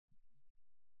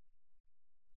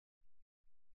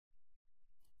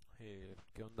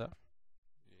¿qué onda?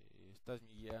 Esta es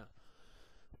mi guía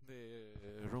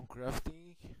de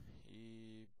runecrafting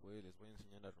y pues les voy a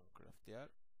enseñar a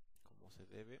runecraftear como se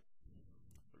debe.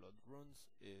 Blood runes,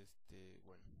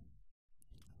 bueno,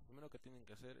 lo primero que tienen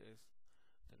que hacer es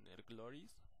tener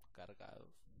glories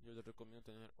cargados. Yo les recomiendo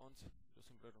tener 11. Yo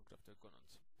siempre runcrafteo con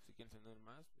 11. Si quieren tener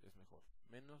más, es mejor.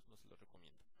 Menos, no se lo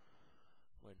recomiendo.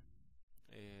 Bueno,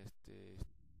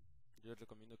 yo les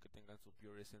recomiendo que tengan su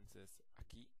Pure Essences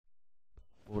aquí,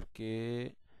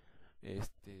 porque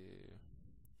es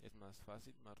más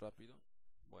fácil, más rápido.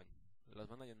 Bueno, las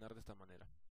van a llenar de esta manera.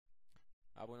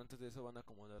 Bueno, antes de eso van a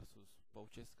acomodar sus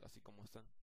pouches así como están.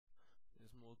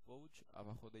 Small pouch,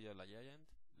 abajo de ella la giant,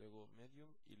 luego medium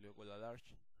y luego la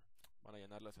large. Van a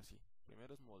llenarlas así.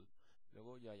 Primero small,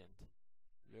 luego giant,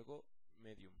 luego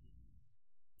medium,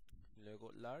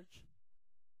 luego large,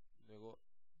 luego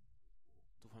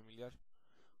tu familiar.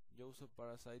 Yo uso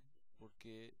Parasite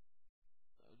porque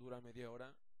dura media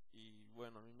hora y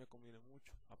bueno, a mí me conviene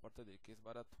mucho, aparte de que es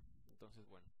barato. Entonces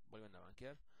bueno, vuelven a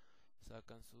banquear,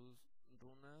 sacan sus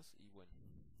runas y bueno,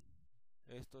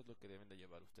 esto es lo que deben de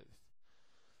llevar ustedes.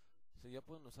 Si ya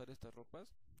pueden usar estas ropas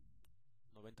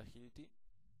 90 agility,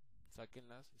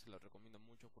 sáquenlas, se las recomiendo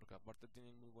mucho porque aparte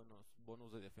tienen muy buenos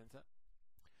bonus de defensa.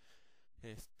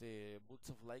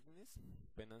 Boots of Likeness,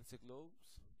 Penance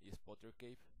Gloves y Spotter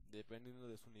Cape, dependiendo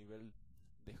de su nivel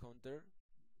de Hunter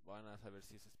van a saber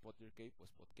si es Spotter Cape o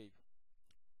Spot Cape.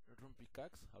 Rune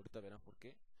Pickaxe, ahorita verán por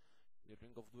qué. Y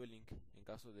Ring of Dwelling, en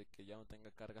caso de que ya no tenga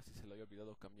cargas y se le haya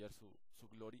olvidado cambiar su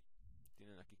glory,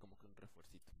 tienen aquí como que un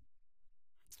refuercito.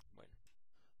 Bueno,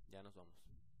 ya nos vamos.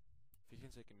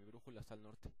 Fíjense que mi brújula está al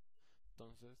norte,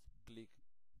 entonces clic,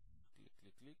 clic,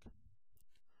 clic, clic.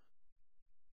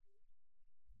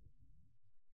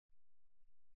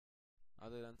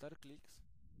 Adelantar clics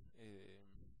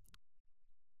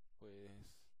pues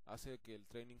hace que el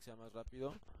training sea más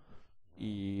rápido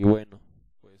y bueno,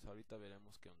 pues ahorita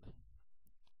veremos qué onda.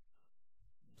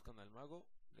 Buscan al mago,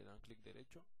 le dan clic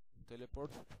derecho,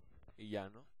 teleport y ya,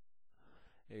 ¿no?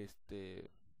 El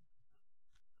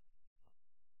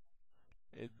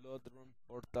Blood Rune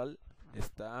Portal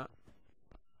está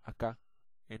acá.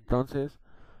 Entonces,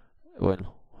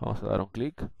 bueno, vamos a dar un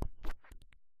clic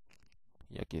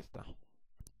y aquí está.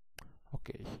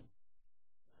 Ok.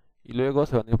 Y luego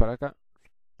se van a ir para acá.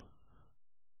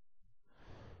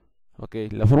 Ok,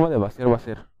 la forma de vaciar va a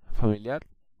ser familiar,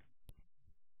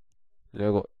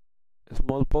 luego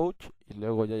small pouch y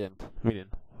luego giant. Miren,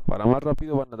 para más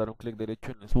rápido van a dar un clic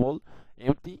derecho en small,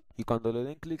 empty, y cuando le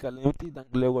den clic al empty dan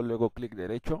luego clic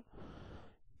derecho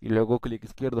y luego clic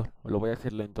izquierdo. Lo voy a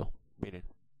hacer lento. Miren,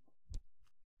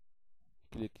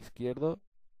 clic izquierdo,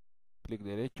 clic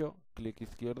derecho, clic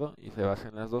izquierdo y se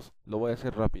vacían las dos. Lo voy a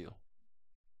hacer rápido.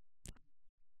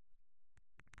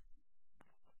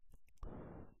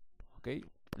 Ok,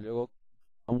 luego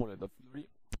Amulet of Fury,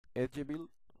 Edge Build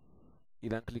y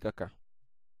dan clic acá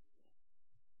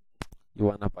y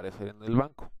van a aparecer en el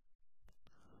banco.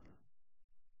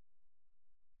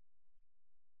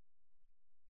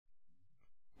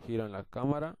 Giran la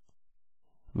cámara,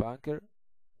 Banker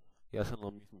y hacen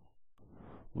lo mismo.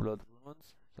 Blood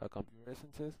Runes, sacan Pure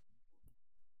Essences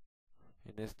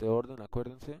en este orden,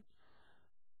 acuérdense.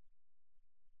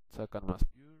 Sacan más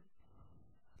Pure,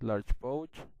 Large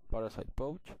Pouch, Parasite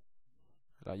Pouch,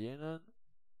 la llenan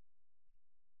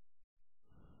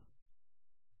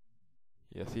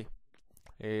y así.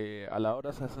 A la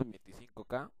hora se hacen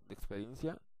 25k de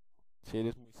experiencia. Si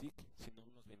eres muy sick, si no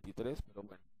unos 23, pero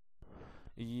bueno.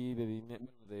 Y de dinero,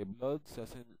 bueno, de Blood se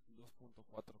hacen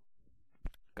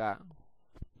 2.4k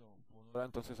por hora,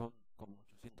 entonces son como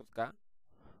 800k.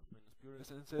 Menos Pure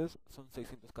Essences son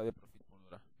 600k de profit por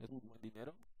hora. Es muy buen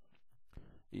dinero.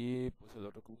 Y pues se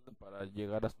lo recomiendo para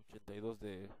llegar a su 82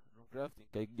 de runecrafting,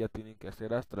 que ahí ya tienen que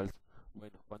hacer astrals.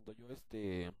 Bueno, cuando yo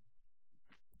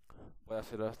pueda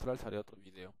hacer astrals haré otro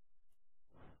video.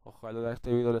 Ojalá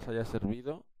este video les haya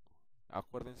servido.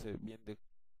 Acuérdense bien de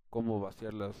cómo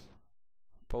vaciar las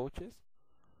pouches.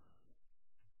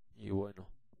 Y bueno,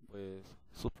 pues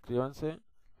suscríbanse,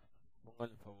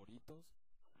 pongan favoritos,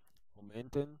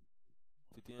 comenten.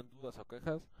 Si tienen dudas o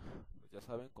quejas, pues ya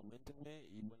saben, coméntenme.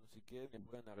 Y bueno, si quieren me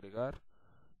pueden agregar,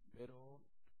 pero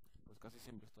pues casi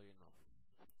siempre estoy en off.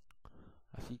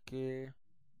 Así que,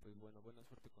 pues bueno, buena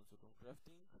suerte con su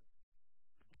crafting.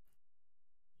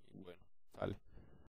 Y bueno, sale.